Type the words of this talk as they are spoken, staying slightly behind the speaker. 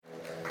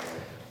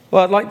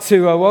Well, I'd like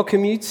to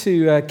welcome you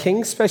to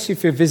King's, especially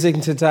if you're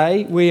visiting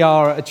today. We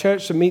are a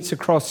church that meets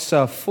across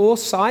 4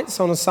 sites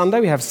on a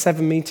Sunday. We have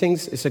 7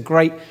 meetings. It's a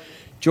great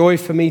joy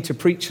for me to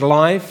preach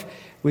live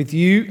with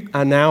you.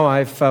 And now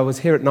I was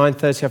here at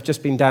 9:30. I've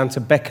just been down to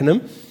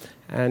Beckenham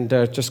and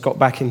just got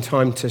back in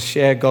time to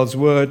share God's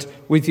word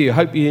with you. I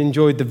hope you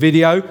enjoyed the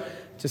video.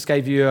 Just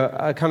gave you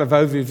a kind of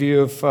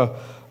overview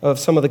of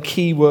some of the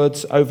key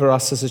words over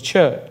us as a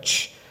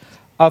church.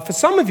 For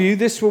some of you,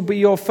 this will be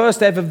your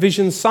first ever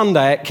Vision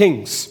Sunday at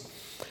King's.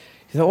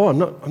 You thought,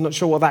 I'm not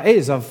sure what that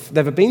is. I've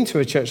never been to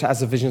a church that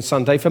has a Vision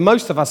Sunday. For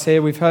most of us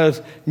here, we've heard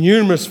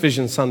numerous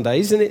Vision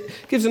Sundays, and it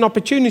gives an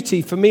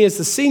opportunity for me as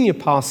the senior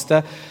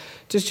pastor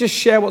to just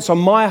share what's on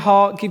my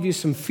heart, give you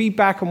some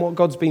feedback on what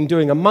God's been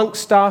doing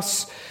amongst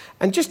us,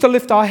 and just to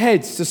lift our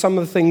heads to some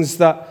of the things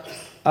that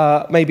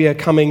maybe are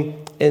coming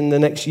in the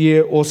next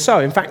year or so.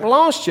 In fact,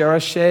 last year I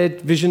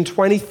shared Vision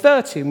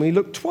 2030, and we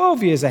looked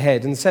 12 years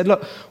ahead and said,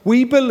 look,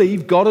 we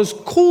believe God has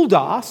called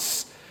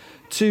us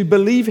to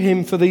believe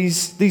him for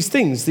these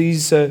things,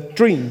 these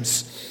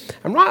dreams.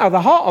 And right at the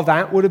heart of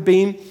that would have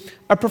been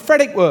a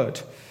prophetic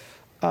word,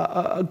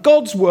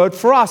 God's word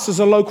for us as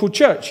a local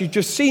church. You've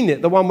just seen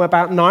it, the one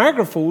about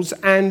Niagara Falls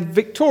and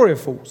Victoria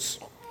Falls.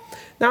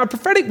 Now, a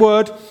prophetic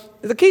word,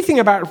 the key thing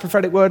about a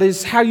prophetic word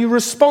is how you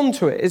respond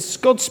to it. It's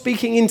God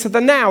speaking into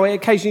the now. It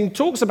occasionally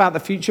talks about the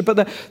future,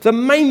 but the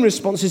main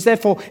response is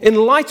therefore, in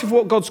light of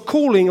what God's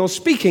calling or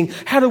speaking,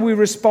 how do we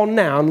respond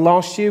now? And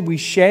last year we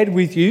shared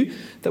with you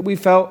that we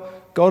felt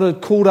God had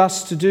called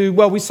us to do,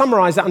 well, we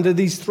summarize it under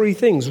these 3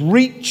 things: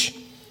 reach,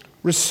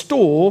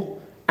 restore,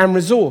 and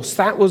resource.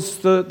 That was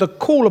the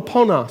call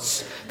upon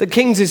us. That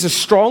King's is a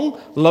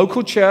strong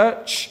local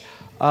church.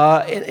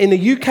 In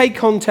a UK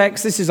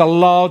context, this is a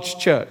large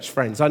church,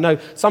 friends. I know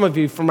some of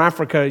you from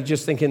Africa are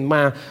just thinking,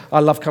 man,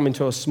 I love coming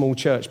to a small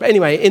church. But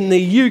anyway, in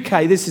the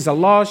UK, this is a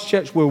large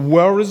church. We're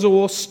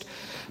well-resourced.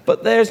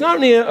 But there's not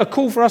only a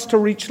call for us to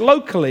reach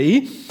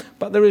locally,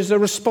 but there is a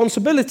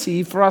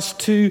responsibility for us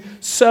to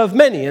serve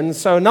many. And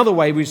so another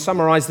way we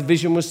summarized the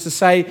vision was to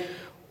say,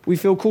 we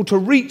feel called to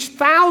reach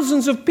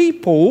thousands of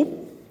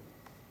people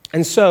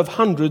and serve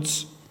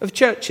hundreds of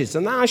churches.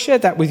 And I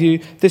shared that with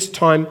you this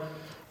time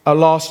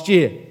last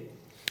year.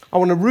 I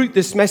want to root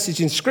this message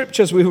in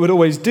Scripture, as we would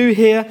always do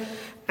here.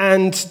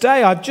 And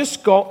today I've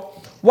just got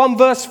one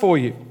verse for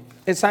you.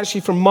 It's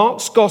actually from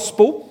Mark's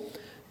Gospel.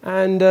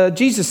 And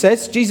Jesus said,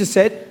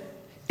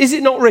 "Is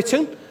it not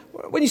written?"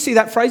 When you see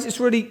that phrase, it's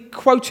really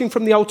quoting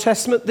from the Old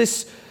Testament.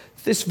 This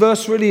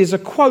verse really is a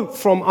quote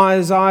from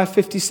Isaiah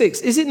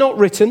 56. "Is it not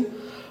written,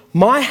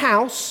 my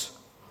house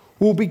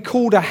will be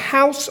called a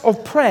house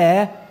of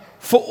prayer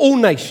for all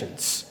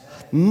nations.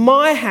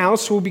 My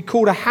house will be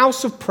called a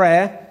house of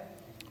prayer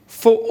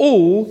for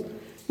all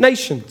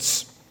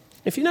nations."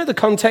 If you know the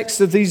context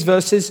of these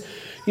verses,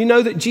 you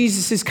know that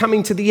Jesus is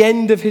coming to the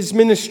end of his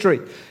ministry,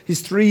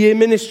 his 3-year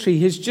ministry.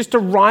 He's just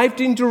arrived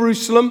in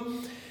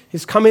Jerusalem.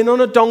 He's come in on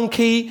a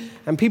donkey,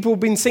 and people have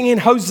been singing,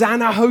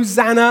 "Hosanna,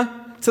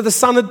 Hosanna to the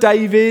Son of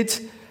David."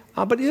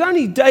 But he's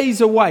only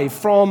days away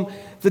from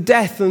the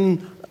death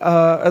and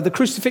the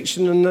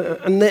crucifixion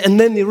and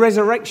then the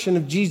resurrection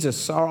of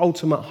Jesus, our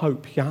ultimate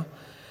hope, yeah?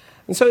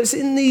 And so it's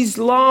in these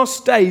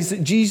last days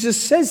that Jesus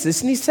says this,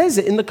 and he says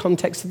it in the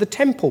context of the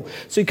temple.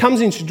 So he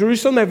comes into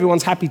Jerusalem,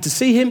 everyone's happy to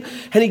see him,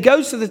 and he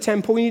goes to the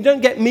temple, and you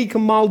don't get meek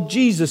and mild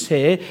Jesus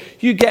here,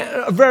 you get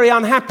a very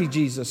unhappy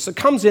Jesus. So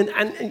comes in,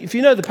 and if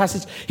you know the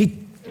passage, he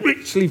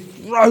literally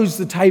throws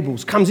the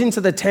tables, comes into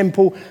the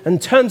temple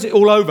and turns it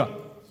all over.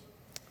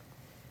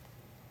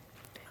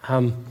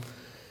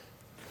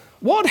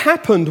 What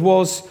happened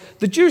was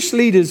the Jewish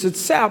leaders had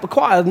set up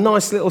quite a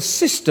nice little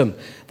system.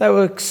 They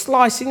were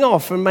slicing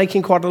off and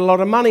making quite a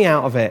lot of money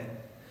out of it.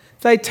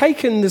 They'd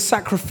taken the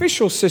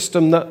sacrificial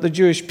system that the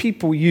Jewish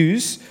people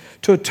use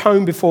to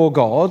atone before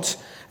God,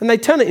 and they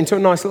turn it into a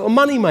nice little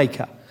money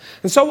maker.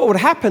 And so what would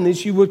happen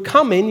is you would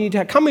come in,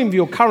 you'd come in with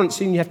your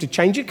currency, and you have to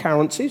change your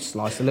currency,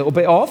 slice a little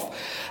bit off,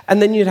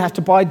 and then you'd have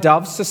to buy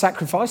doves to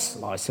sacrifice,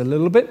 slice a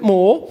little bit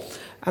more.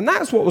 And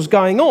that's what was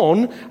going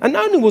on. And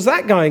not only was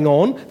that going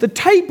on, the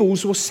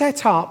tables were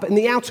set up in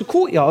the outer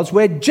courtyards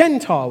where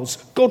Gentiles,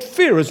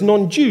 God-fearers,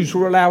 non-Jews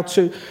were allowed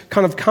to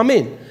kind of come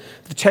in.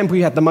 The temple,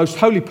 you had the most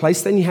holy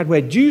place, then you had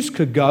where Jews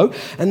could go,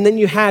 and then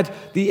you had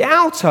the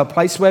outer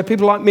place where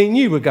people like me and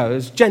you would go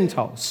as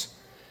Gentiles.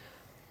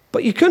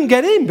 But you couldn't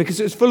get in because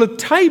it was full of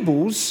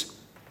tables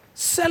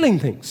selling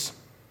things.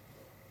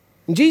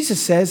 And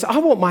Jesus says, I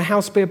want my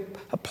house to be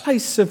a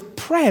place of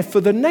prayer for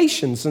the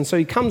nations. And so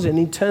he comes in and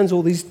he turns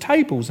all these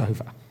tables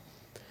over.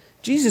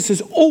 Jesus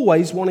is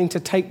always wanting to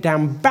take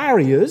down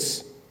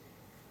barriers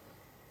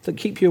that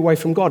keep you away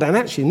from God. And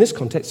actually, in this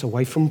context,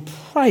 away from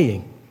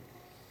praying.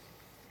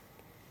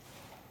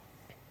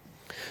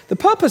 The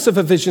purpose of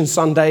a Vision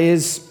Sunday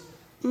is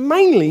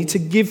mainly to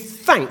give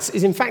thanks.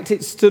 In fact,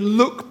 it's to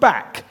look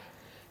back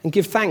and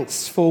give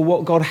thanks for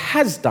what God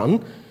has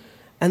done.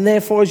 And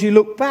therefore, as you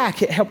look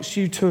back, it helps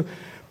you to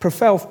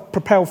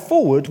propel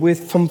forward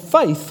with some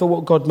faith for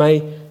what God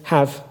may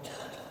have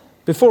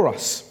before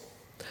us.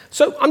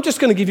 So I'm just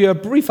going to give you a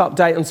brief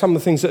update on some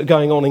of the things that are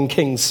going on in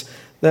Kings.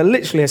 They're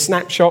literally a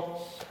snapshot,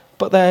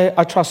 but they,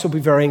 I trust, will be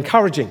very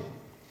encouraging.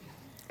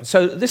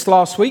 So this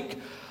last week,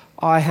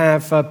 I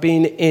have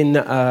been in,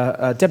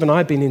 Deb and I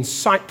have been in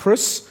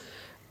Cyprus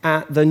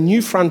at the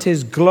New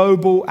Frontiers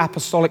Global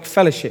Apostolic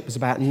Fellowship. There's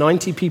about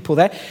 90 people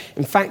there.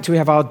 In fact, we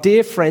have our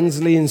dear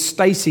friends Lee and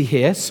Stacey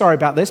here. Sorry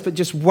about this, but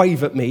just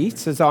wave at me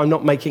so that I'm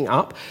not making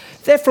up.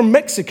 They're from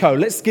Mexico.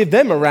 Let's give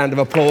them a round of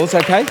applause,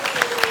 okay?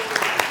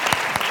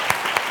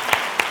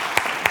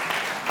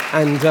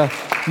 And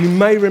you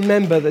may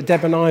remember that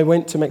Deb and I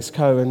went to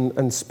Mexico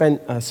and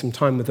spent some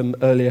time with them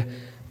earlier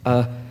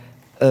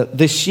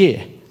this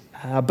year.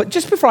 But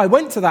just before I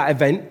went to that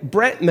event,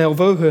 Brett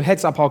Melville, who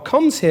heads up our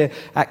comms here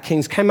at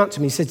King's, came up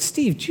to me and said,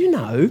 Steve, do you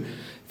know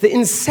that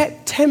in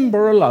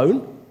September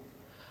alone,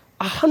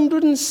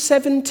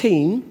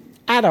 117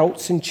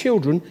 adults and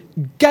children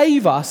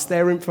gave us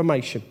their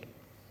information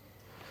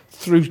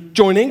through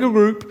joining a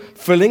group,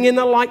 filling in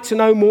a like to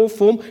know more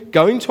form,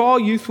 going to our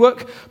youth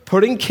work,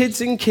 putting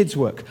kids in kids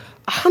work.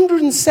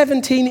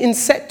 117 in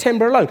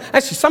September alone.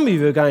 Actually, some of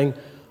you are going,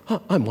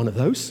 oh, I'm one of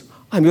those.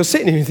 You're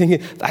sitting here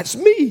thinking, that's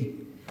me.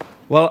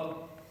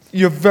 Well,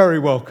 you're very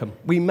welcome.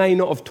 We may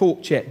not have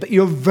talked yet, but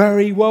you're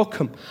very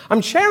welcome.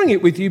 I'm sharing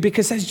it with you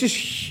because there's just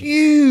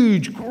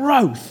huge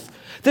growth.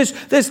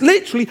 There's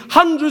literally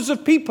hundreds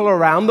of people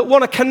around that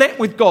want to connect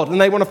with God and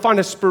they want to find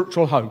a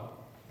spiritual home.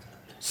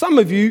 Some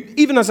of you,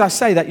 even as I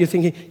say that, you're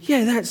thinking,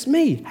 yeah, that's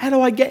me. How do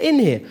I get in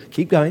here?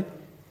 Keep going.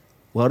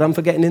 Well done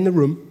for getting in the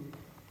room.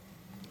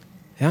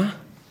 Yeah?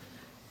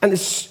 And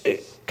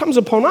it comes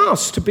upon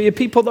us to be a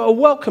people that are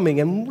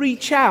welcoming and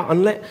reach out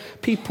and let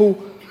people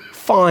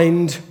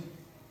find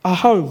a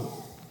home.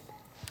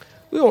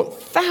 We want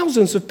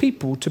thousands of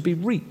people to be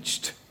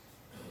reached,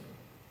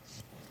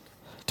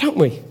 don't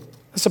we?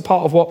 That's a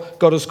part of what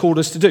God has called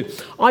us to do.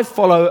 I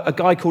follow a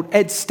guy called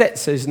Ed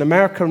Stetzer. He's an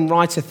American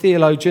writer,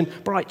 theologian,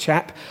 bright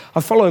chap. I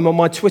follow him on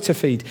my Twitter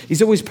feed.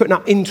 He's always putting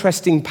up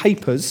interesting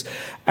papers.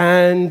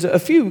 And a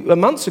few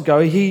months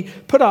ago, he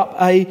put up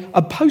a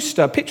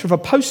picture of a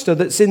poster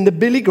that's in the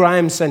Billy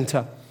Graham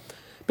Center.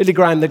 Billy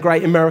Graham, the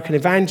great American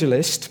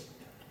evangelist.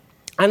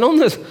 And on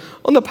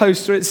the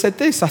poster, it said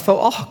this. I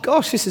thought, oh,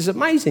 gosh, this is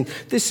amazing.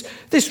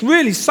 This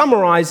really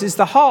summarizes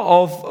the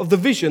heart of the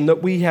vision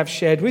that we have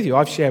shared with you,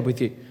 I've shared with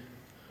you.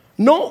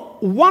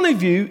 Not one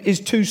of you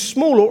is too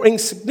small or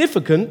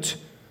insignificant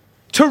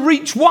to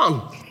reach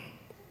one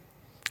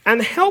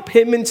and help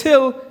him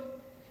until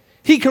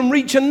he can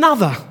reach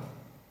another.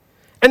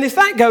 And if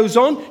that goes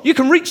on, you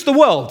can reach the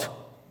world.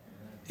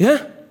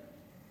 Yeah?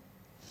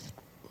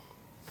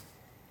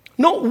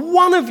 Not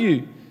one of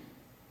you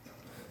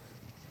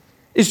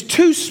is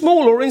too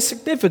small or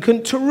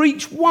insignificant to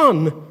reach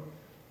one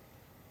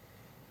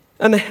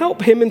and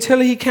help him until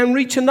he can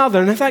reach another.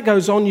 And if that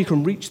goes on, you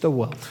can reach the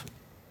world.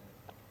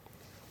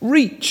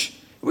 Reach.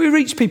 We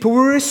reach people.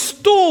 We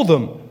restore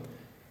them.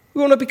 We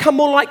want to become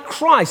more like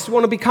Christ. We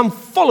want to become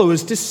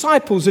followers,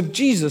 disciples of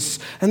Jesus.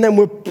 And then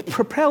we're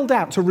propelled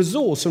out to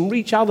resource and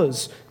reach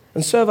others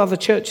and serve other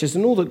churches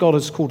and all that God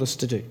has called us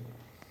to do.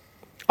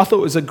 I thought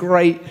it was a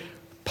great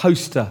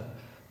poster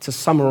to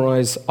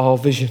summarize our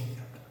vision.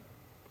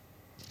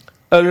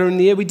 Earlier in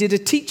the year, we did a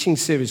teaching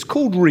series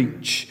called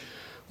Reach,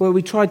 where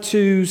we tried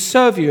to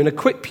serve you and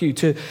equip you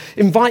to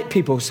invite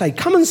people, say,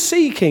 come and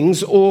see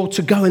Kings, or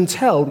to go and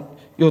tell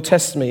your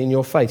testimony and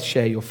your faith,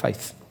 share your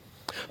faith.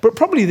 But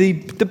probably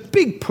the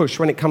big push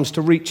when it comes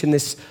to Reach in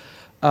this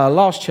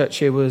last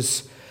church year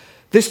was,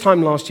 this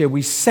time last year,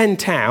 we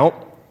sent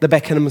out the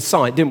Beckenham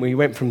site, didn't we? We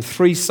went from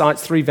 3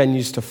 sites, 3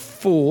 venues to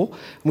 4, and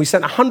we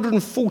sent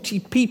 140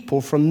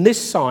 people from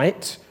this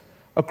site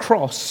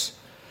across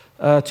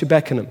to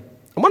Beckenham.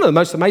 And one of the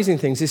most amazing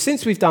things is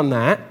since we've done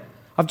that,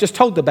 I've just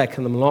told the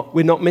Beckenham lot,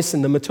 we're not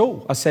missing them at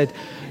all. I said,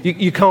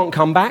 you can't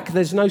come back.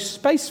 There's no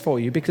space for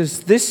you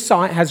because this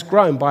site has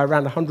grown by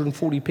around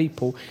 140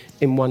 people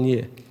in 1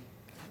 year.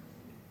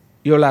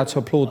 You're allowed to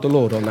applaud the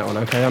Lord on that one,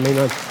 okay? I mean,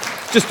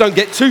 just don't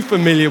get too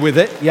familiar with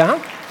it,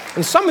 yeah?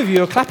 And some of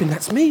you are clapping,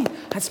 that's me,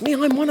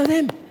 I'm one of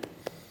them.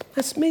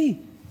 That's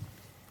me.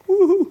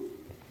 Woo-hoo.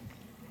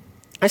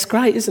 That's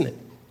great, isn't it?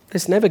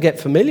 Let's never get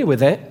familiar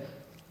with it.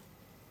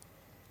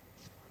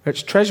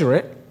 Let's treasure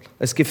it.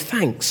 Let's give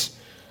thanks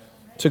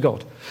to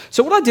God.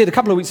 So what I did a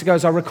couple of weeks ago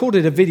is I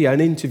recorded a video, an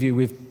interview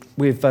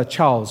with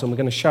Charles, and we're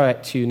going to show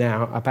it to you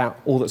now about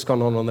all that's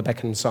gone on the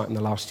Beckenham site in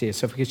the last year.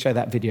 So if we could show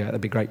that video, that'd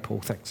be great,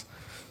 Paul. Thanks.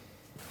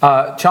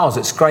 Charles,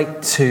 it's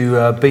great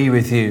to be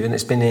with you, and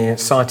it's been an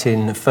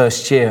exciting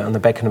first year on the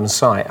Beckenham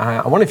site.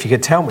 I wonder if you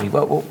could tell me,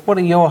 what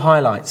are your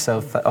highlights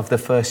of the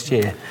first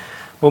year?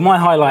 Well, my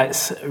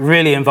highlights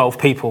really involve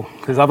people,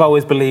 because I've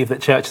always believed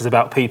that church is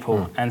about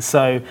people. And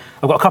so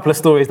I've got a couple of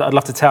stories that I'd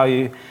love to tell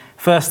you.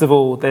 First of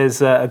all,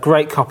 there's a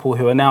great couple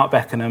who are now at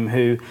Beckenham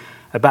who,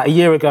 about a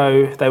year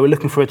ago, they were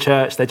looking for a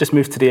church. They just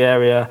moved to the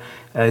area,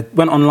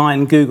 went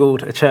online,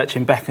 Googled a church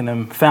in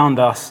Beckenham, found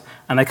us,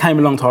 and they came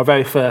along to our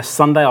very first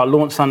Sunday, our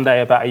launch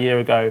Sunday about a year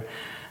ago.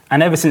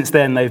 And ever since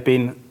then, they've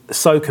been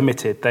so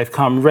committed. They've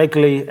come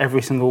regularly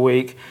every single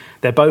week.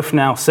 They're both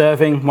now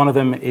serving. One of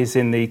them is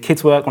in the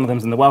kids' work, one of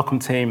them's in the welcome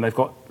team. They've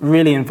got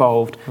really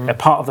involved. They're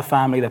part of the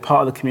family, they're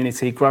part of the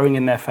community, growing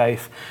in their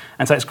faith.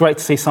 And so it's great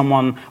to see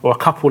someone or a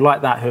couple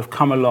like that who have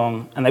come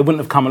along, and they wouldn't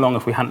have come along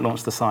if we hadn't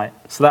launched the site.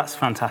 So that's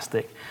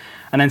fantastic.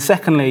 And then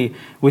secondly,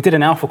 we did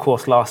an Alpha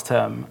course last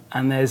term,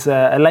 and there's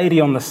a lady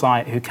on the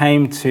site who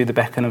came to the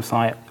Beckenham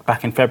site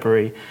back in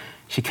February.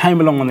 She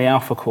came along on the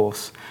Alpha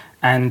course,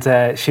 and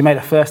she made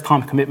a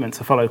first-time commitment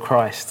to follow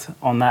Christ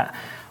on that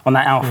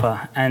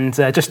Alpha. And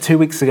just 2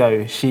 weeks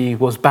ago, she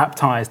was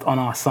baptised on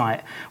our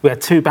site. We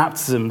had 2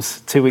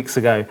 baptisms 2 weeks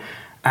ago.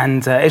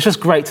 And it's just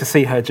great to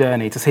see her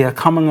journey, to see her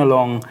coming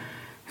along,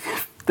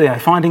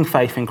 finding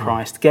faith in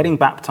Christ, getting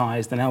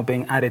baptised, and now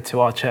being added to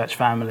our church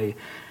family.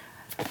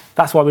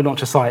 That's why we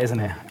launched a site, isn't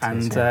it?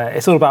 And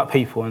it's all about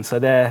people. And so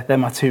they're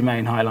my 2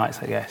 main highlights,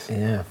 I guess.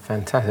 Yeah,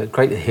 fantastic.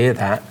 Great to hear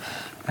that.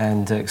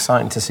 And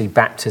exciting to see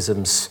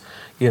baptisms,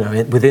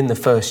 within the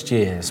first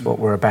year is what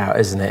we're about,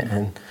 isn't it?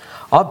 And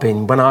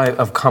when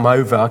I've come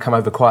over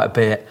quite a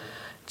bit,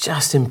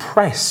 just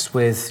impressed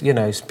with,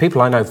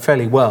 people I know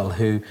fairly well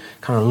who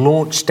kind of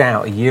launched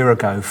out a year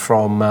ago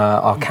from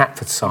our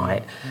Catford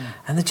site.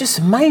 And they're just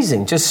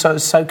amazing, just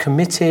so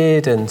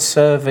committed and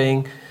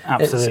serving.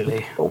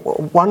 Absolutely. It's a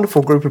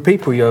wonderful group of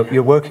people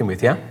you're working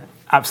with, yeah?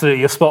 Absolutely,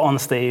 you're spot on,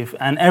 Steve.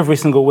 And every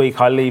single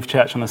week I leave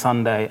church on a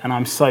Sunday, and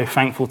I'm so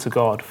thankful to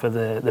God for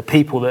the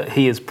people that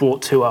he has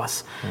brought to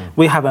us.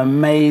 We have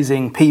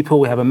amazing people,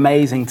 we have an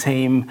amazing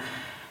team.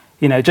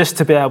 Just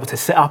to be able to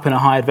sit up in a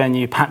hired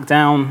venue, pack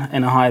down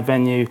in a hired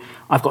venue.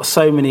 I've got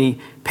so many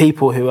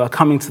people who are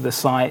coming to the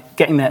site,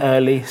 getting there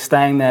early,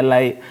 staying there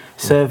late,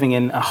 serving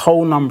in a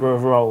whole number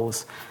of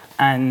roles.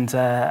 And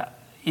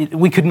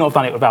we could not have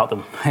done it without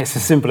them. It's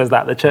as simple as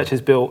that. The church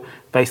is built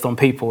based on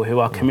people who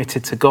are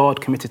committed to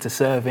God, committed to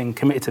serving,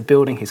 committed to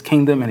building his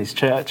kingdom and his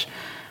church.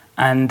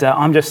 And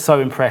I'm just so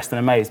impressed and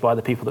amazed by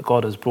the people that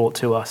God has brought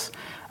to us.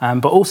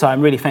 But also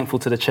I'm really thankful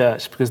to the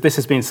church because this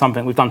has been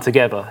something we've done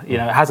together. It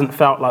hasn't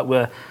felt like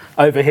we're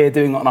over here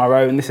doing it on our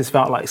own. This has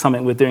felt like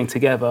something we're doing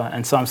together.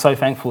 And so I'm so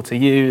thankful to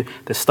you,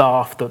 the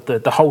staff,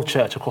 the whole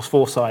church across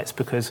 4 sites,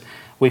 because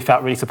we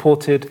felt really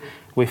supported.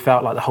 We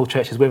felt like the whole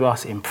church is with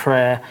us in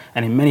prayer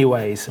and in many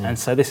ways. And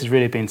so this has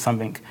really been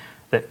something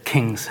that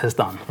Kings has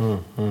done.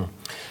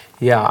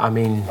 Yeah, I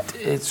mean,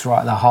 it's right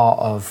at the heart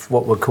of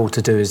what we're called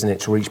to do, isn't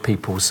it, to reach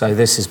people. So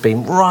this has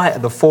been right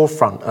at the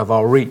forefront of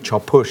our reach, our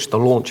push, the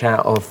launch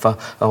out of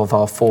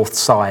our 4th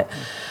site.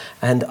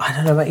 And I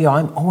don't know about you,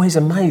 I'm always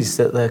amazed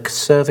at the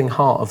serving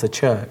heart of the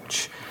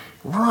church.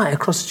 Right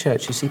across the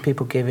church, you see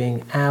people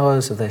giving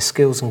hours of their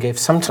skills and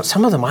gifts.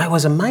 Some of them, I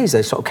was amazed.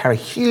 They sort of carry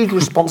huge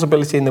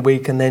responsibility in the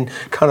week and then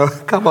kind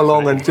of come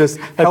along and just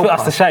They put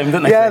us to shame,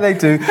 don't they? Yeah, they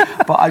do.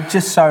 But I'm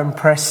just so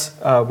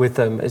impressed with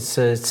them. It's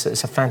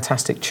a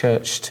fantastic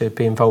church to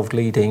be involved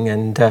leading,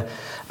 and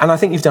I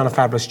think you've done a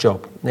fabulous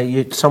job.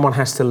 Someone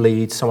has to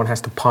lead, someone has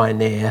to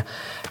pioneer,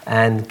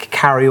 and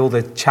carry all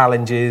the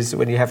challenges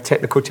when you have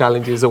technical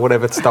challenges or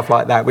whatever stuff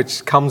like that,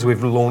 which comes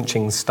with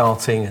launching,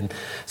 starting, and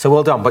so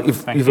well done. But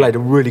you've laid a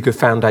really good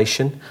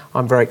foundation.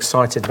 I'm very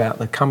excited about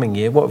the coming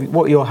year.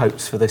 What are your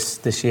hopes for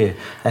this year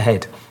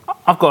ahead?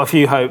 I've got a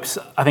few hopes.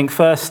 I think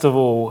first of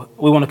all,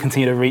 we want to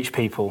continue to reach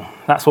people.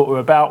 That's what we're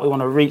about. We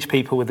want to reach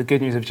people with the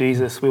good news of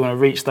Jesus. We want to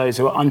reach those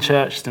who are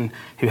unchurched and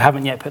who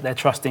haven't yet put their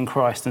trust in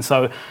Christ. And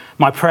so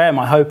my prayer,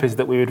 my hope is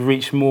that we would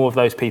reach more of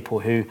those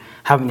people who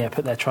haven't yet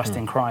put their trust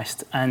in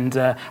Christ. And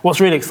what's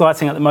really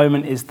exciting at the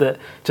moment is that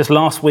just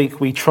last week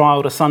we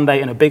trialled a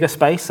Sunday in a bigger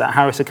space at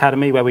Harris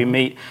Academy where we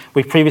meet.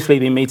 We've previously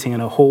been meeting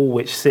in a hall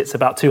which sits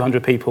about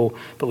 200 people,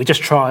 but we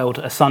just trialled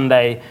a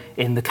Sunday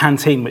in the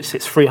canteen which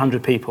sits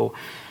 300 people.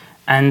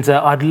 And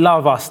I'd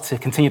love us to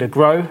continue to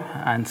grow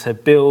and to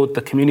build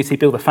the community,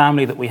 build the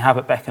family that we have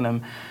at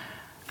Beckenham.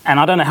 And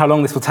I don't know how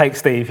long this will take,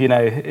 Steve.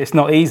 It's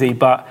not easy,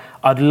 but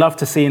I'd love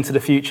to see into the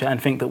future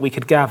and think that we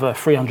could gather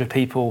 300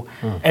 people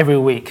every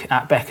week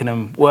at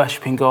Beckenham,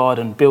 worshipping God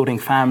and building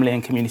family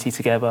and community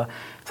together.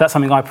 So that's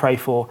something I pray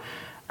for.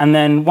 And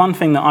then one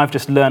thing that I've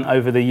just learned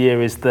over the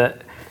year is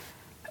that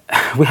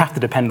we have to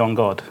depend on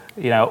God.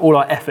 All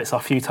our efforts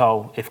are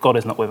futile if God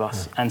is not with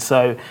us. And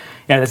so,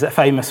 there's a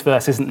famous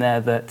verse, isn't there,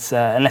 that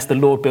unless the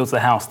Lord builds the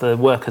house, the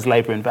workers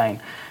labour in vain.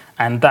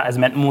 And that has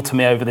meant more to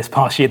me over this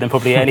past year than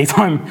probably any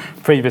time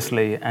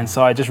previously. And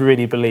so I just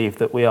really believe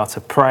that we are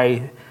to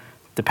pray,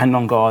 depend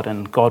on God,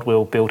 and God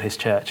will build his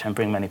church and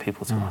bring many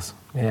people to us.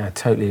 Yeah, I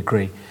totally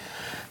agree.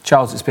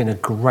 Charles, it's been a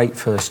great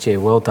first year.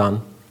 Well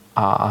done.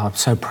 I'm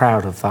so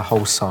proud of the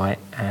whole site,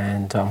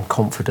 and I'm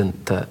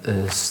confident that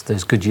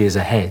there's good years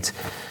ahead,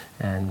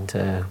 and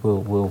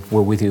we're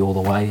with you all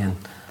the way, and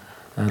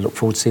look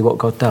forward to see what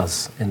God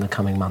does in the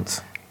coming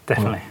months.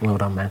 Definitely. Well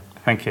done, man.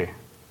 Thank you.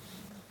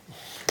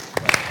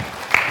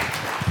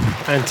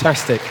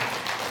 Fantastic.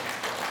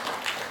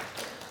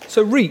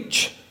 So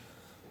reach,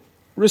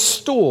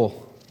 restore.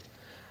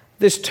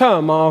 This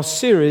term, our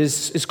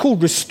series, is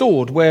called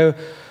Restored, where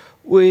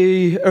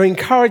we are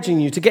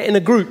encouraging you to get in a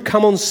group,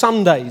 come on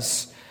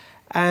Sundays,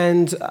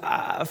 and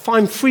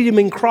find freedom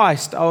in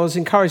Christ, I was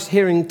encouraged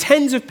hearing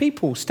tens of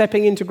people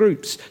stepping into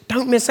groups.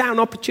 Don't miss out on an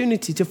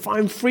opportunity to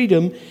find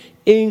freedom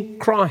in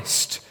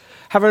Christ,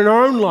 having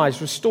our own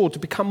lives restored to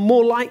become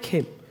more like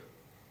him.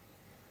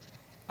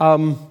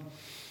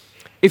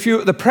 If you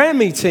were at the prayer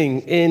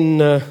meeting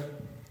in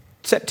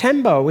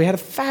September, we had a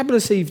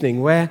fabulous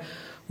evening where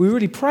we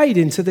really prayed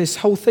into this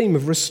whole theme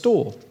of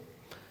restore.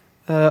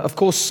 Of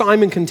course,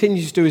 Simon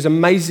continues to do his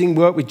amazing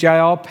work with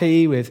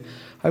JRP, with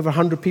over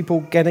 100 people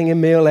getting a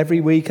meal every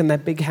week and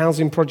that big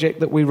housing project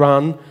that we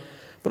run.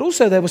 But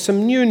also there were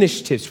some new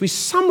initiatives. We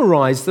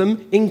summarised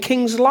them in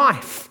King's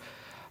Life.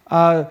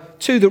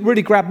 Two that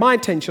really grabbed my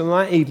attention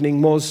on that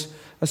evening was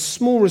a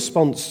small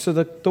response to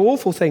the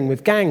awful thing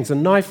with gangs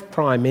and knife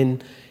crime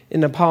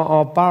in a part of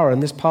our borough,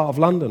 in this part of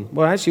London.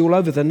 Well, actually all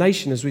over the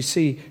nation, as we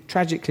see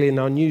tragically in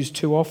our news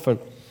too often.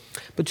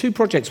 But two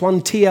projects,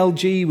 one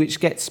TLG, which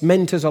gets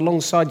mentors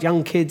alongside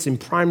young kids in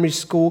primary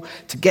school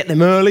to get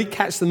them early,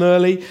 catch them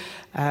early,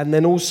 and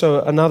then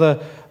also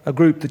a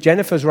group that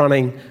Jennifer's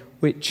running,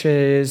 which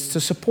is to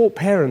support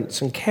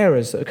parents and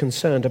carers that are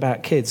concerned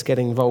about kids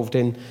getting involved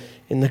in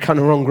the kind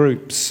of wrong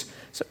groups.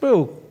 So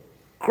real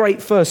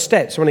great first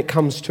steps when it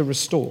comes to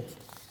restore.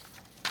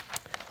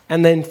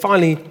 And then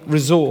finally,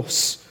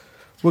 resource.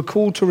 We're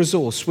called to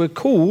resource. We're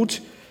called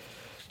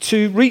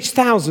to reach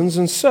thousands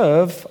and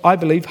serve, I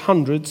believe,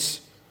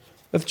 hundreds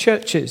of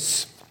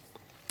churches.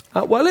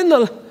 Well, in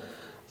the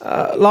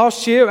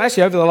last year,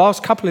 actually over the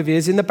last couple of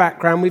years, in the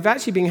background, we've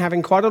actually been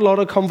having quite a lot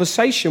of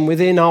conversation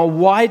within our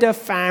wider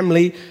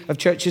family of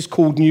churches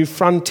called New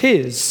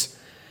Frontiers.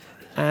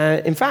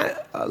 In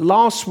fact,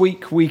 last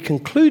week we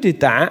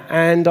concluded that,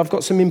 and I've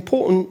got some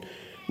important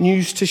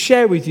news to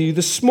share with you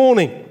this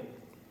morning.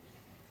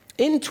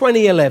 In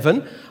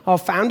 2011, our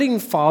founding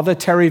father,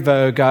 Terry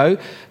Virgo,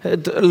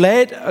 had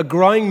led a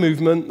growing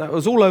movement that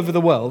was all over the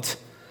world.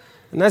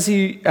 And as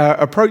he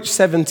approached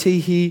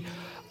 70, he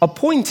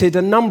appointed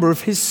a number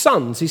of his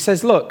sons. He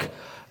says, look,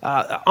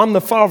 I'm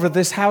the father of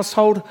this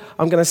household.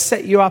 I'm going to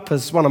set you up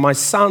as one of my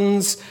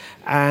sons.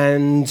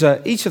 And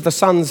each of the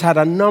sons had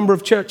a number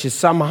of churches,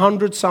 some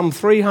 100, some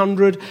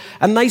 300.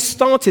 And they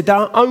started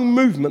their own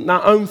movement,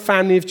 their own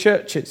family of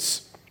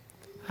churches.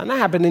 And that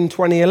happened in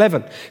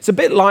 2011. It's a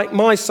bit like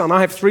my son.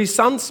 I have 3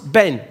 sons.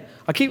 Ben,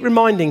 I keep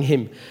reminding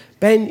him,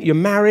 Ben, you're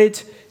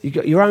married. You've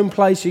got your own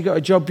place, you've got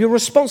a job, you're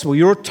responsible,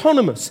 you're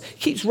autonomous. He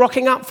keeps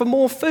rocking up for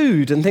more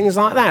food and things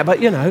like that,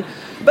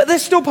 but they're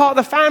still part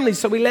of the family,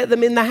 so we let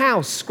them in the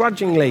house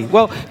grudgingly.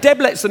 Well, Deb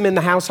lets them in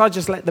the house, I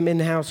just let them in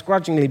the house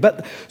grudgingly.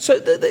 But so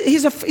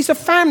he's a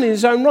family in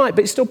his own right,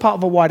 but he's still part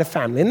of a wider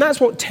family. And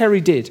that's what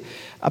Terry did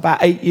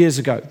about 8 years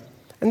ago.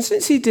 And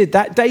since he did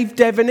that, Dave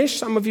Devenish,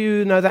 some of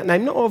you know that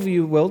name, not all of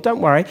you will,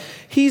 don't worry,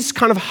 he's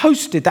kind of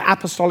hosted the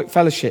Apostolic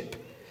Fellowship.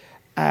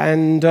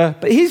 And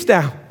but he's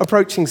now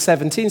approaching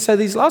 70, and so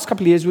these last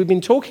couple of years we've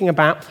been talking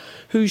about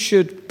who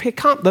should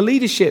pick up the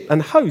leadership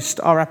and host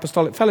our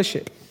Apostolic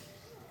Fellowship.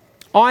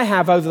 I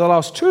have, over the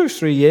last 2 or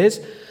 3 years,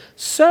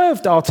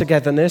 served our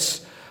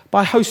togetherness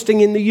by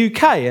hosting in the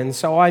UK, and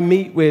so I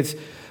meet with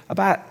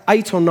about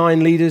 8 or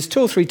 9 leaders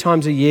 2 or 3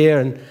 times a year,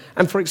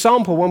 and for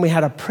example, when we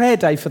had a prayer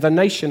day for the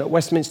nation at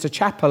Westminster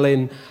Chapel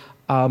in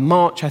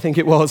March, I think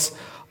it was,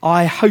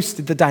 I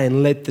hosted the day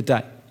and led the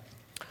day.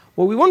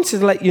 Well, we wanted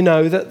to let you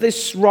know that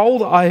this role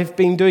that I've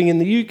been doing in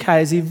the UK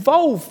has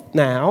evolved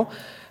now,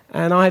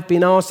 and I've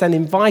been asked and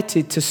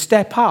invited to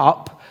step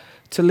up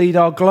to lead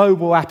our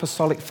Global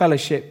Apostolic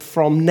Fellowship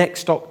from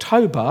next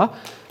October,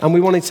 and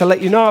we wanted to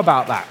let you know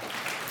about that.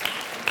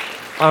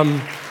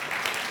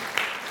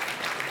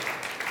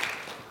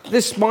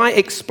 This might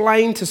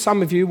explain to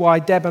some of you why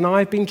Deb and I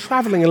have been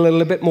travelling a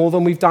little bit more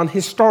than we've done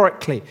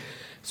historically.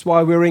 It's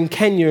why we're in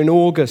Kenya in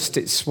August.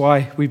 It's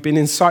why we've been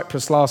in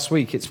Cyprus last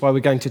week. It's why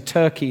we're going to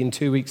Turkey in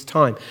 2 weeks'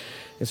 time.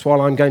 It's why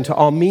I'm going to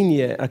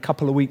Armenia a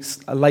couple of weeks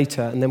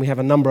later, and then we have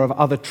a number of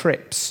other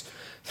trips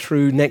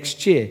through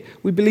next year.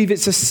 We believe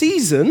it's a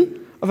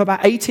season of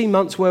about 18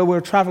 months where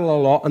we'll travel a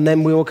lot, and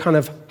then we'll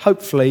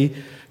hopefully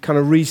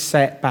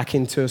reset back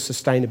into a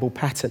sustainable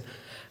pattern.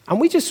 And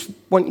we just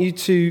want you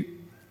to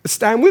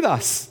stand with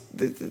us.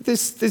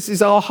 This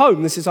is our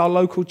home. This is our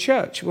local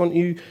church. We want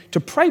you to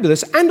pray with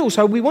us. And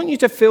also, we want you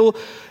to feel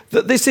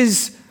that this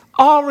is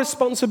our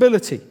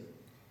responsibility,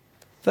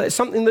 that it's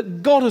something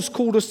that God has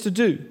called us to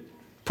do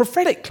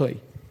prophetically.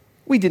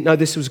 We didn't know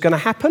this was going to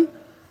happen,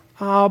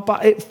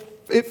 but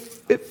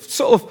it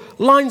sort of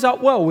lines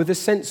up well with this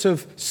sense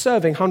of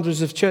serving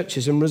hundreds of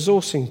churches and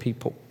resourcing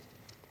people.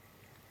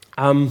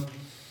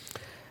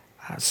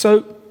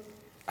 So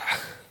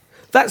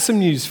that's some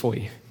news for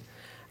you.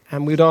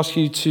 And we'd ask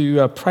you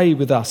to pray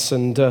with us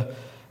and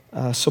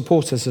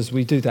support us as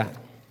we do that.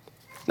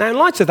 Now, in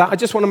light of that, I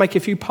just want to make a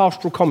few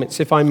pastoral comments,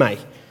 if I may.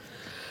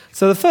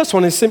 So the first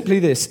one is simply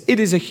this. It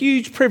is a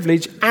huge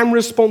privilege and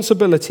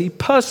responsibility,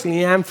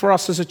 personally and for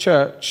us as a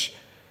church,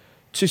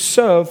 to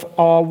serve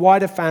our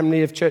wider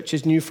family of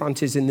churches, New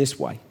Frontiers, in this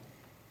way.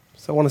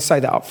 So I want to say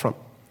that up front.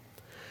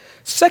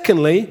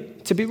 Secondly,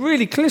 to be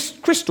really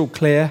crystal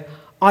clear,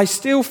 I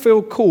still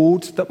feel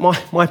called that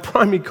my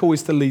primary call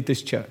is to lead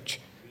this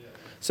church.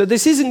 So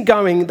this isn't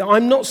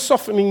I'm not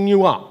softening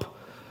you up.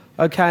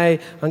 Okay,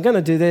 I'm going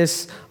to do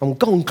this. I'm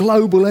gone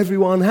global,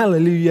 everyone.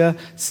 Hallelujah.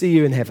 See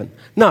you in heaven.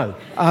 No,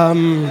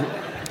 I'm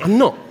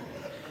not.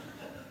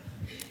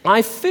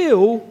 I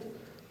feel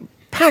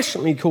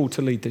passionately called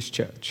to lead this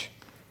church.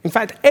 In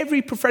fact,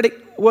 every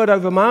prophetic word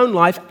over my own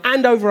life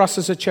and over us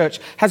as a church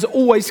has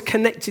always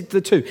connected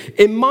the two.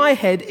 In my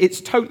head,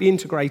 it's totally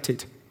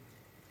integrated.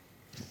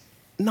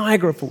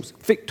 Niagara Falls,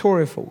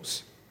 Victoria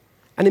Falls.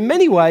 And in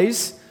many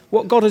ways,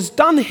 what God has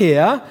done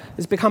here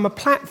has become a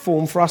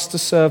platform for us to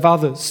serve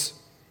others.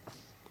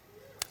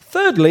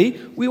 Thirdly,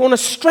 we want to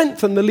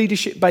strengthen the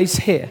leadership base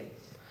here.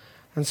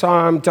 And so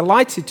I'm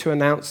delighted to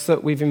announce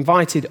that we've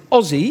invited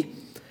Ozzy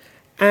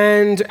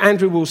and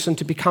Andrew Wilson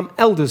to become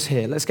elders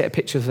here. Let's get a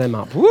picture of them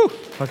up. Woo!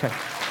 Okay.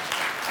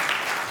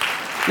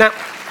 Now,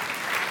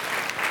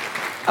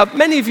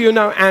 many of you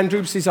know Andrew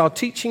because he's our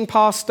teaching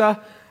pastor,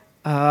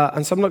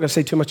 and so I'm not going to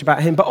say too much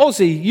about him. But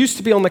Ozzy used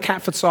to be on the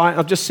Catford site.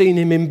 I've just seen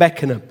him in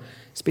Beckenham.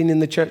 He's been in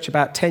the church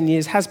about 10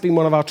 years, has been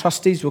one of our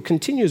trustees, will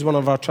continue as one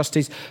of our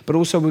trustees, but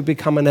also will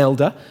become an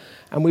elder.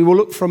 And we will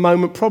look for a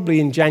moment, probably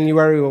in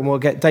January, when we'll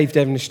get Dave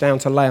Devenish down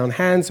to lay on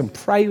hands and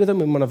pray with them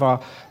in one of our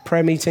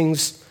prayer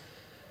meetings.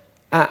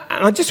 And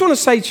I just want to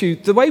say to you,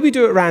 the way we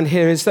do it around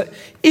here is that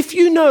if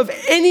you know of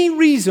any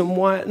reason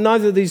why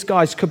neither of these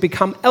guys could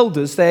become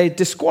elders, they're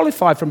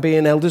disqualified from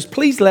being elders,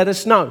 please let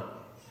us know.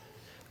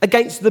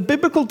 Against the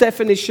biblical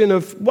definition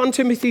of 1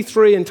 Timothy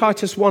 3 and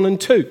Titus 1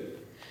 and 2.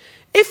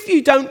 If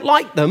you don't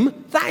like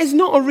them, that is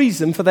not a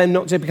reason for them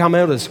not to become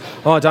elders.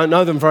 Oh, I don't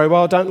know them very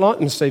well, I don't like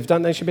them, Steve,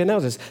 don't they should be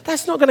elders?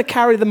 That's not going to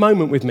carry the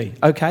moment with me,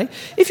 okay?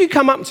 If you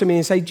come up to me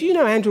and say, do you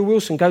know Andrew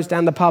Wilson goes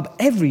down the pub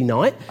every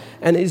night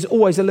and is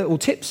always a little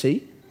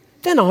tipsy,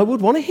 then I would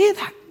want to hear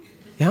that,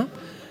 yeah?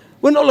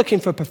 We're not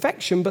looking for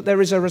perfection, but there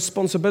is a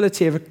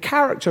responsibility of a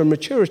character and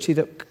maturity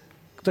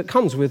that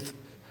comes with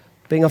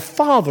being a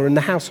father in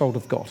the household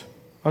of God,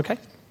 okay?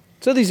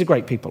 So these are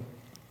great people.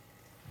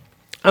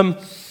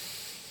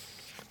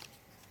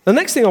 The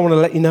next thing I want to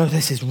let you know,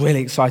 this is really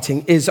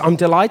exciting, is I'm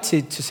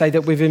delighted to say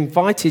that we've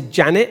invited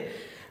Janet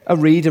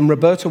Reed and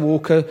Roberta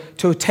Walker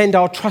to attend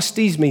our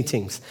trustees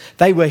meetings.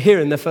 They were here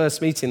in the first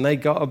meeting. They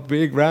got a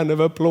big round of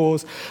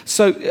applause.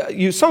 So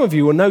some of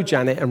you will know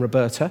Janet and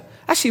Roberta.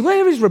 Actually,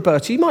 where is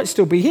Roberta? You might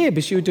still be here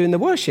because you were doing the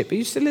worship. Are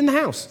you still in the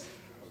house?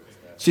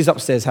 She's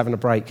upstairs having a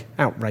break.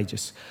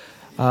 Outrageous.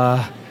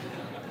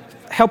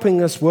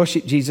 Helping us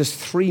worship Jesus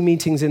 3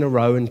 meetings in a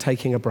row and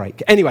taking a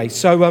break. Anyway,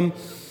 so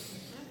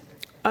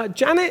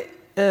Janet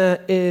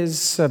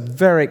is a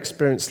very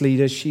experienced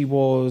leader. She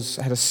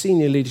had a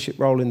senior leadership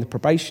role in the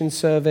probation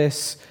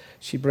service.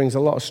 She brings a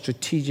lot of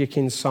strategic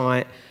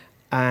insight.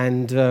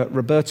 And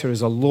Roberta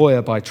is a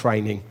lawyer by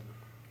training.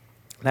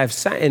 They've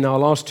sat in our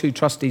last 2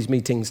 trustees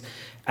meetings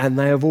and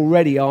they have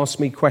already asked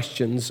me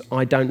questions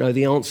I don't know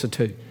the answer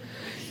to.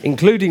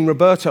 Including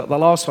Roberta at the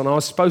last one, I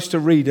was supposed to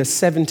read a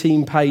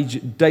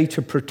 17-page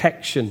data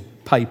protection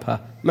paper.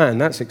 Man,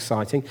 that's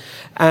exciting.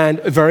 And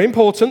very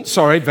important,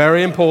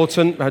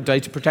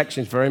 data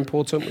protection is very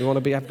important. We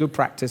want to have good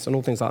practice and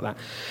all things like that.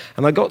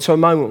 And I got to a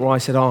moment where I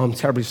said, I'm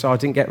terribly sorry, I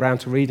didn't get around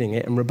to reading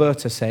it. And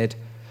Roberta said,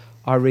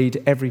 I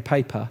read every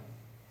paper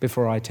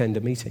before I attend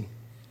a meeting.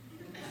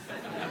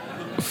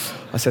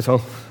 I said,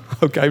 oh,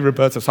 okay,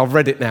 Roberta, so I've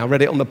read it now,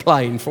 read it on the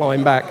plane,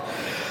 flying back.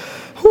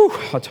 Whew,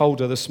 I told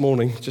her this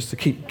morning just to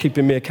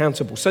keeping me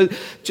accountable. So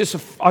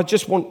I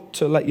just want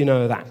to let you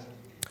know that.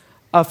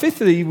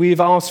 Fifthly, we've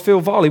asked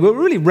Phil Varley. We're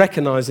really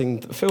recognising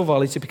Phil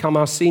Varley to become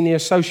our senior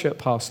associate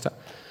pastor.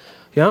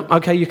 Yeah,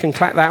 okay, you can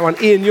clap that one.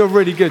 Ian, you're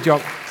really good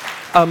job.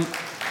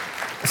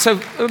 So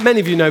many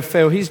of you know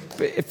Phil.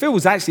 Phil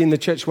was actually in the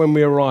church when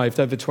we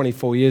arrived over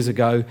 24 years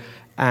ago,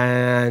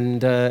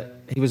 and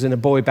he was in a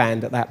boy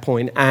band at that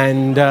point,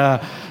 and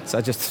so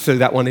I just threw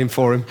that one in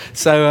for him.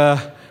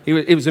 So he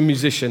was a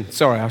musician.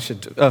 Sorry, I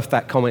should earth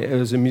that comment. He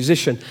was a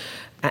musician.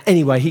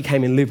 Anyway, he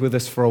came and lived with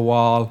us for a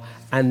while,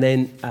 and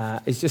then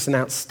is just an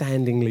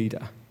outstanding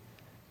leader.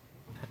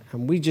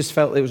 And we just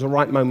felt it was a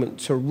right moment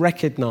to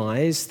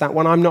recognise that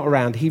when I'm not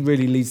around, he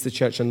really leads the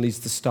church and leads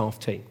the staff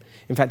team.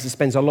 In fact, he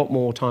spends a lot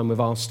more time with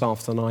our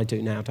staff than I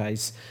do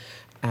nowadays.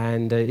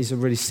 And he's a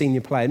really senior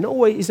player. Not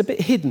always, he's a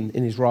bit hidden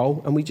in his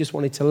role, and we just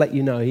wanted to let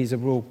you know he's a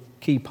real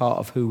key part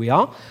of who we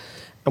are,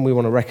 and we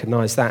want to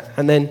recognise that.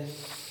 And then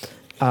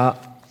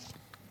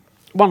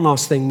one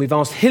last thing, we've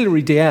asked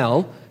Hilary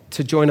DL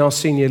to join our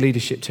senior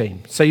leadership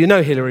team. So you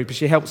know Hilary, but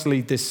she helps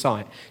lead this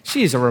site.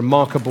 She is a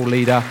remarkable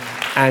leader,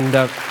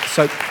 and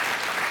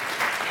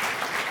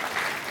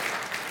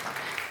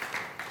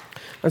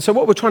so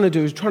what we're trying to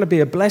do is trying to be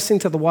a blessing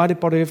to the wider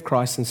body of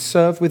Christ and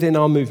serve within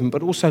our movement,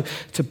 but also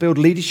to build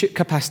leadership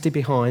capacity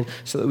behind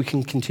so that we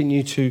can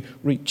continue to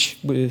reach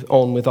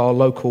on with our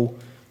local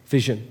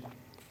vision.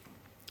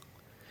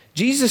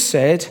 Jesus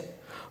said,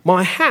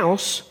 "My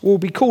house will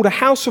be called a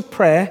house of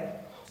prayer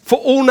for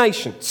all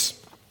nations."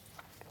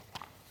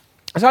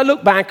 As I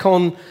look back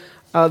on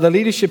the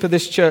leadership of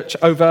this church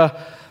over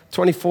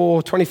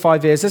 24,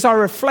 25 years, as I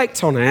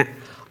reflect on it,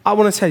 I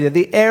want to tell you,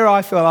 the area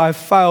I feel I've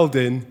failed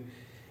in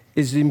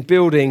is in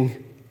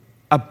building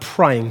a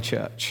praying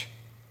church,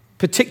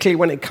 particularly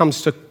when it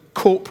comes to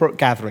corporate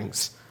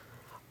gatherings.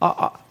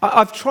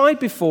 I've tried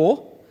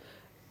before,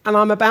 and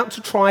I'm about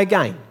to try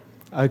again,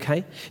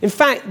 okay? In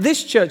fact,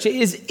 this church, it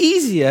is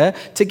easier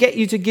to get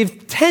you to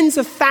give tens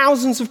of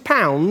thousands of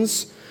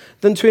pounds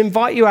than to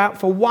invite you out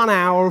for 1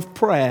 hour of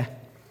prayer.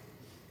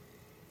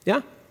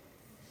 Yeah?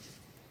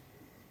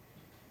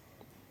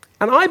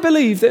 And I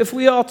believe that if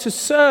we are to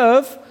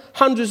serve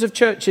hundreds of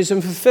churches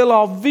and fulfill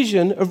our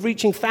vision of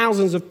reaching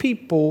thousands of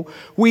people,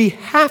 we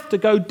have to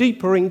go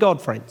deeper in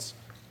God, friends.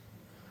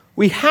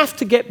 We have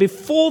to get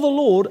before the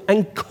Lord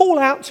and call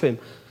out to him.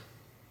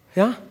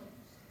 Yeah?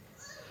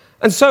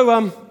 And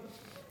so,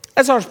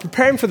 as I was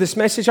preparing for this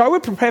message, I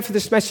would prepare for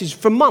this message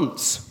for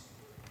months.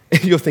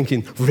 You're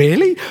thinking,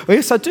 really? Well,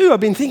 yes, I do. I've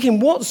been thinking,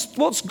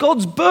 what's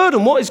God's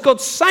burden? What is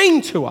God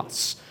saying to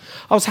us?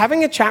 I was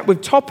having a chat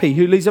with Toppy,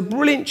 who leads a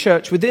brilliant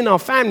church within our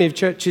family of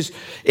churches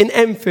in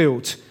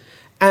Enfield.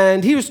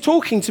 And he was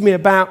talking to me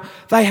about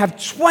they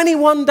have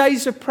 21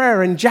 days of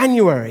prayer in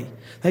January.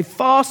 They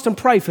fast and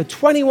pray for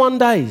 21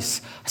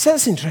 days. I said,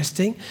 that's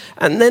interesting.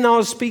 And then I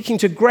was speaking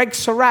to Greg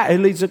Surratt, who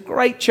leads a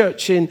great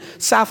church in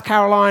South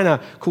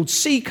Carolina called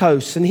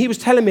Seacoast. And he was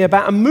telling me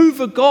about a move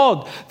of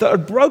God that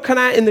had broken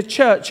out in the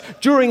church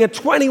during a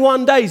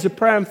 21 days of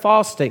prayer and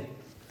fasting.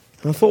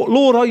 And I thought,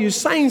 Lord, are you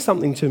saying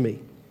something to me?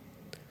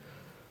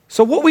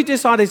 So what we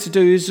decided to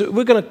do is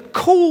we're going to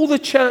call the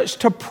church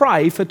to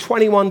pray for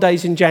 21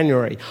 days in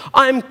January.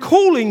 I'm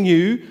calling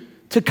you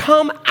to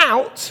come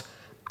out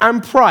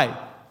and pray.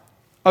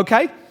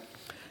 Okay?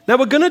 Now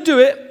we're going to do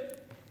it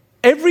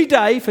every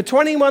day for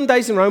 21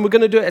 days in a row. We're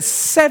going to do it at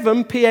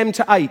 7 p.m.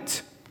 to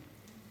 8.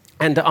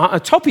 And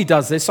Toppy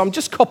does this, so I'm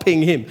just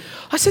copying him.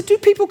 I said, do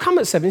people come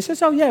at 7? He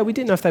says, oh yeah, we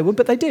didn't know if they would,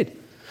 but they did.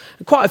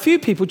 And quite a few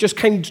people just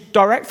came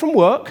direct from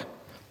work,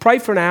 pray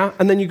for an hour,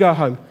 and then you go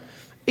home,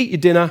 eat your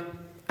dinner,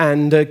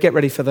 and get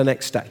ready for the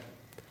next day.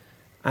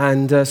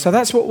 And so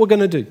that's what we're going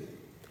to do.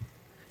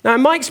 Now,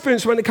 in my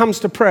experience, when it comes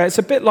to prayer, it's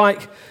a bit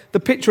like the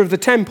picture of the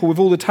temple with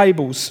all the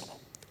tables.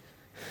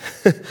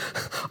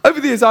 Over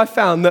the years, I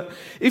found that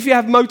if you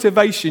have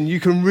motivation, you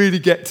can really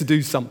get to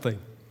do something.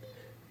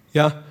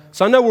 Yeah?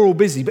 So I know we're all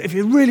busy, but if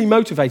you're really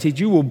motivated,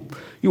 you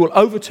will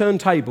overturn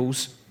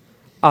tables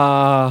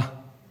to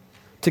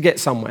get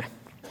somewhere.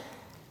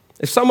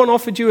 If someone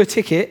offered you a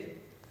ticket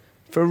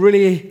for a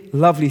really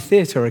lovely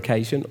theatre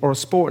occasion or a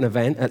sporting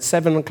event at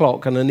 7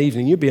 o'clock in an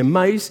evening, you'd be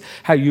amazed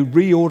how you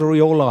reorder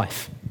your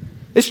life.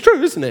 It's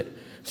true, isn't it?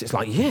 It's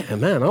like, yeah,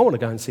 man, I want to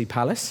go and see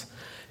Palace.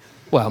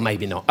 Well,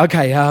 maybe not.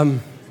 Okay,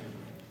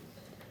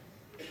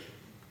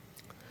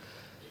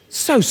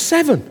 so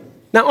 7.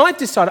 Now, I've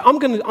decided I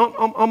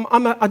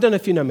don't know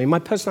if you know me, my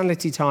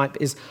personality type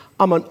is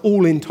I'm an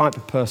all-in type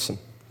of person.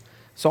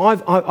 So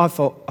I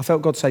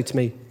felt God say to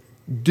me,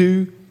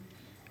 do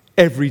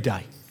every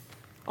day.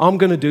 I'm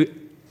going to do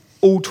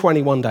all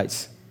 21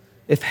 days,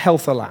 if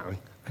health allowing,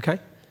 okay?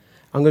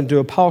 I'm going to do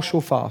a partial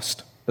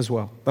fast as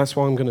well. That's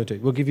what I'm going to do.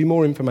 We'll give you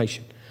more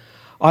information.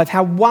 I've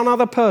had one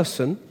other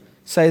person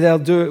say they'll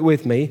do it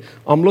with me.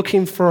 I'm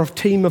looking for a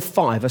team of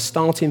 5, a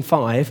starting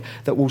 5,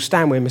 that will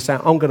stand with me and say,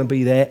 I'm going to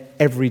be there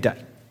every day,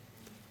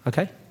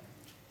 okay?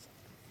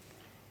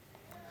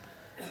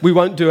 We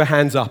won't do a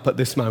hands up at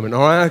this moment,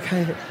 all right?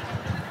 Okay.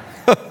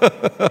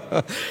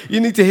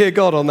 You need to hear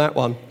God on that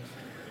one.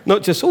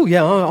 Not just, oh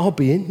yeah, I'll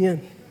be in, yeah.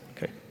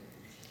 Okay.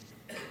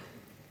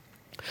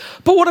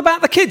 But what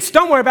about the kids?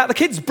 Don't worry about the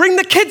kids. Bring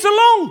the kids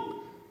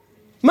along.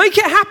 Make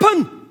it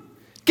happen.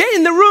 Get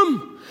in the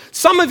room.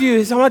 Some of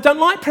you say, I don't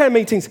like prayer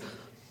meetings.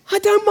 I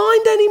don't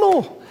mind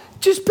anymore.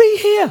 Just be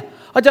here.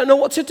 I don't know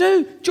what to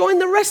do. Join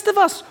the rest of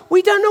us.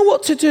 We don't know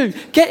what to do.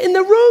 Get in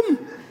the room.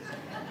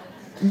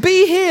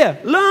 Be here.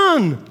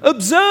 Learn.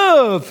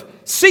 Observe.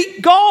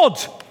 Seek God.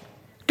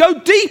 Go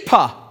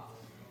deeper.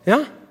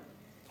 Yeah?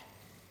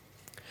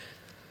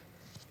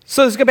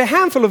 So there's going to be a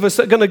handful of us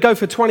that are going to go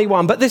for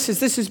 21, but this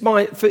is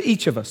for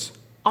each of us.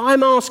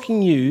 I'm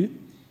asking you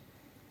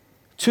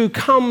to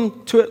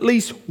come to at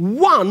least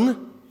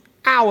 1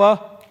 hour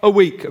a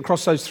week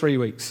across those 3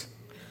 weeks.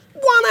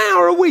 1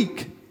 hour a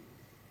week.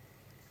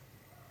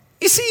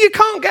 You see, you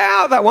can't get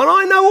out of that one.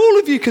 I know all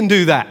of you can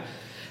do that.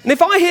 And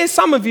if I hear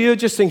some of you are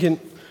just thinking,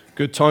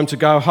 good time to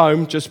go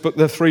home, just book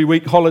the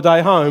 3-week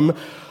holiday home,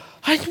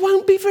 I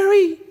won't be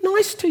very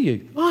nice to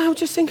you. I'll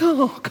just think,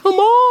 oh, come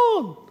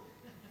on.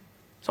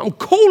 So I'm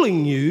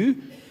calling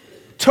you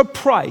to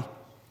pray.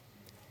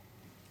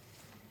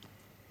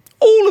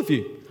 All of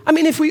you. I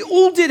mean, if we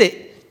all did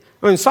it,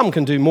 I mean, some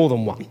can do more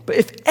than one, but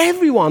if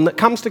everyone that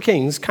comes to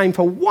Kings came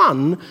for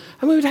 1,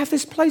 and we would have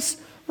this place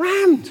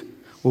rammed.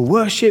 We'll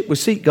worship, we'll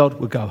seek God,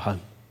 we'll go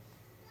home.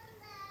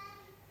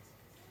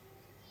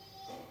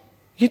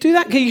 You do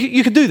that?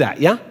 You could do that,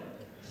 yeah?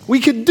 We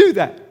could do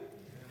that.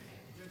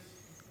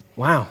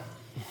 Wow.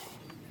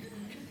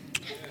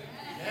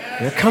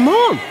 Yeah, come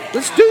on,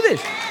 let's do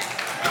this.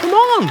 Come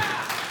on.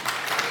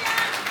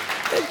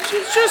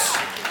 It's just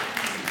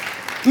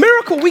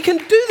miracle. We can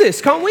do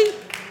this, can't we?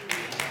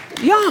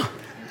 Yeah.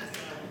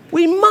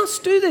 We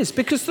must do this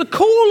because the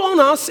call on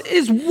us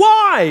is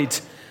wide.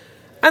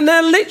 And there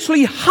are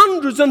literally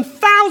hundreds and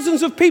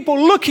thousands of people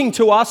looking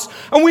to us,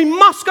 and we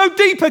must go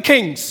deeper,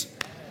 Kings.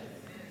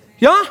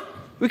 Yeah?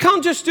 We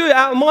can't just do it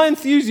out of my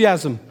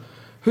enthusiasm.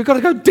 We've got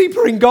to go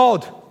deeper in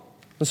God.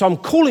 And so I'm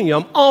calling you,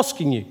 I'm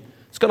asking you.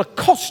 It's going to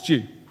cost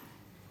you.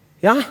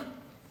 Yeah?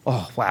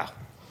 Oh, wow.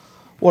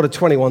 What a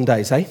 21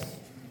 days, eh?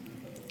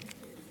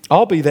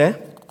 I'll be there.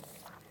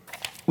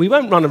 We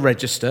won't run a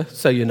register,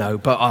 so you know,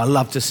 but I'd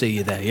love to see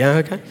you there. Yeah,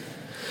 okay?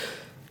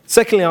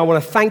 Secondly, I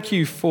want to thank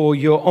you for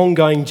your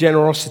ongoing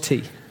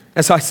generosity.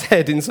 As I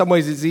said, in some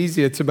ways it's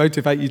easier to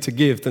motivate you to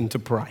give than to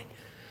pray.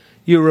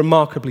 You're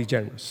remarkably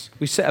generous.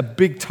 We set a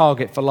big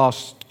target for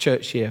last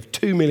church year of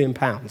 £2 million,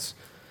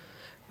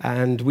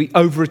 and we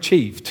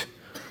overachieved.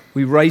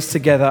 We raised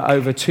together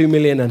over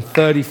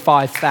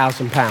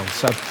 £2,035,000,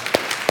 so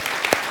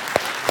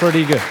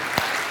pretty good.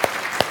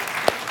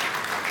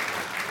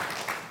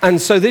 And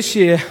so this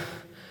year,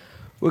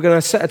 we're going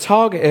to set a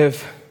target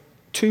of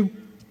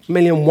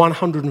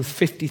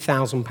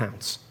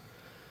 £2,150,000.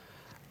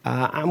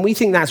 And we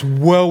think that's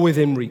well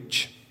within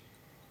reach.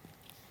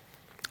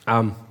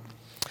 And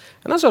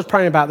as I was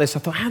praying about this, I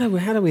thought, how do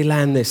we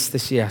land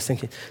this year? I was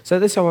thinking, so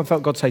this is how I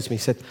felt God say to me.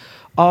 He said,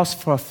 ask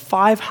for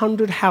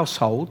 500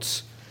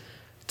 households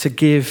to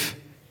give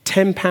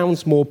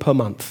 £10 more per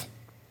month.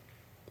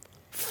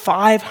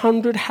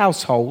 500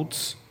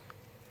 households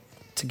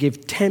to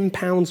give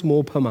 £10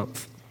 more per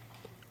month.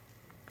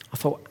 I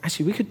thought,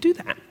 actually, we could do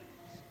that.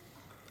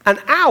 An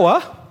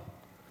hour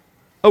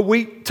a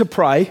week to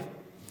pray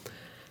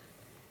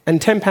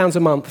and £10 a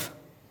month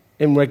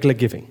in regular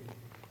giving.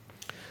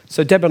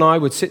 So Deb and I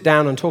would sit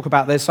down and talk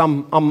about this. I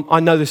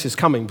know this is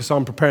coming because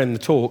I'm preparing the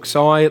talk.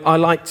 So I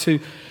like to,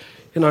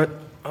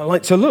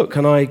 look,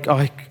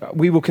 and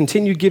we will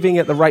continue giving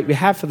at the rate we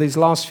have for these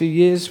last few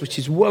years, which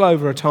is well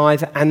over a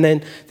tithe. And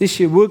then this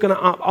year we're going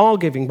to up our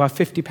giving by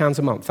 £50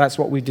 a month. That's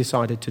what we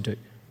decided to do.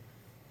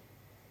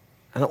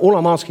 And all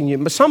I'm asking you,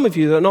 but some of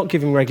you that are not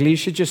giving regularly, you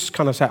should just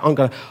kind of say,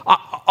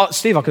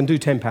 Steve, I can do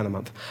 £10 a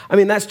month. I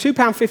mean, that's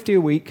 £2.50 a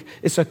week.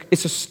 It's a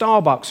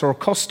Starbucks or a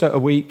Costa a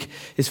week.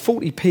 It's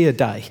 40p a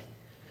day.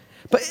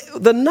 But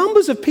the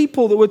numbers of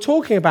people that we're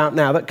talking about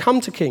now that come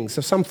to Kings,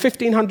 of some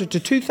 1,500 to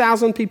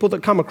 2,000 people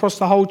that come across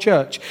the whole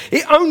church,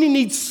 it only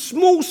needs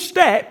small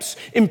steps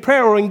in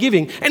prayer or in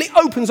giving, and it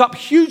opens up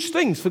huge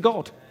things for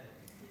God.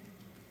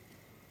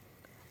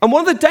 And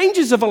one of the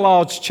dangers of a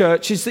large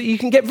church is that you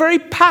can get very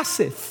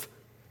passive.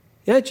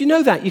 Yeah, do you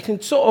know that? You can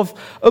sort of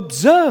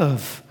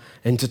observe,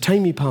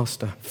 entertain me,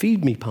 pastor,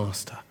 feed me,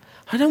 pastor.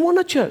 I don't want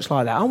a church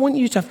like that. I want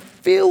you to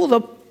feel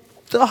the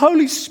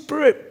Holy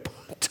Spirit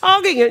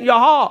tugging at your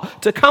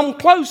heart to come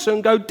closer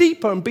and go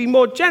deeper and be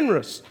more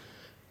generous.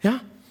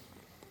 Yeah?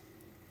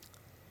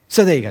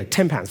 So there you go,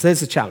 £10. There's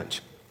the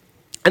challenge.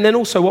 And then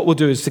also what we'll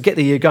do is to get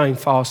the year going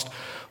fast,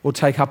 we'll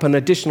take up an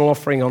additional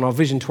offering on our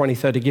Vision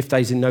 2030 gift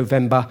days in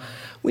November.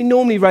 We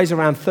normally raise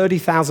around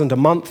 $30,000 a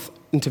month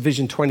into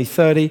Vision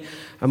 2030,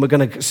 and we're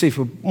going to see if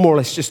we'll more or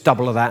less just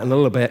double of that in a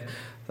little bit,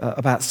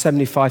 about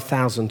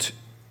 75,000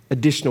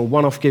 additional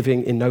one-off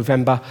giving in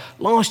November.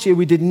 Last year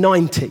we did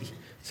 90.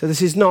 So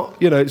this is not,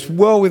 it's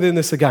well within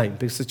this again,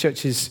 because the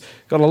church has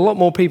got a lot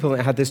more people than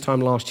it had this time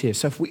last year.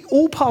 So if we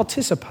all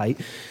participate,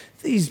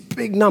 these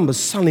big numbers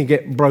suddenly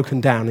get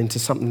broken down into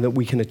something that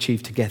we can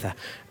achieve together,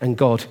 and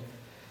God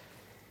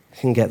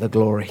can get the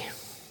glory.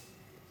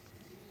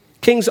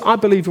 Kings, I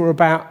believe we're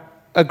about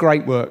a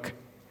great work.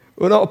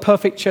 We're not a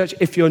perfect church.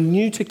 If you're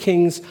new to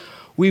Kings,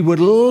 we would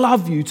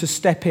love you to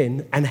step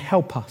in and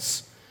help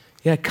us.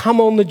 Yeah, come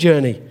on the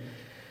journey.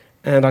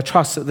 And I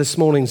trust that this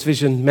morning's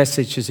vision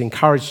message has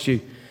encouraged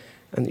you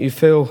and that you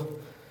feel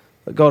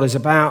that God is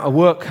about a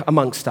work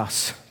amongst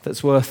us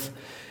that's worth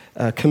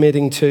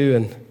committing to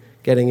and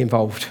getting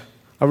involved.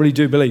 I really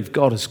do believe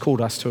God has called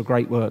us to a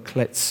great work.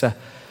 Let's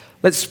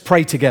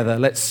pray together.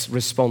 Let's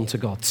respond to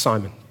God.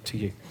 Simon, to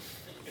you.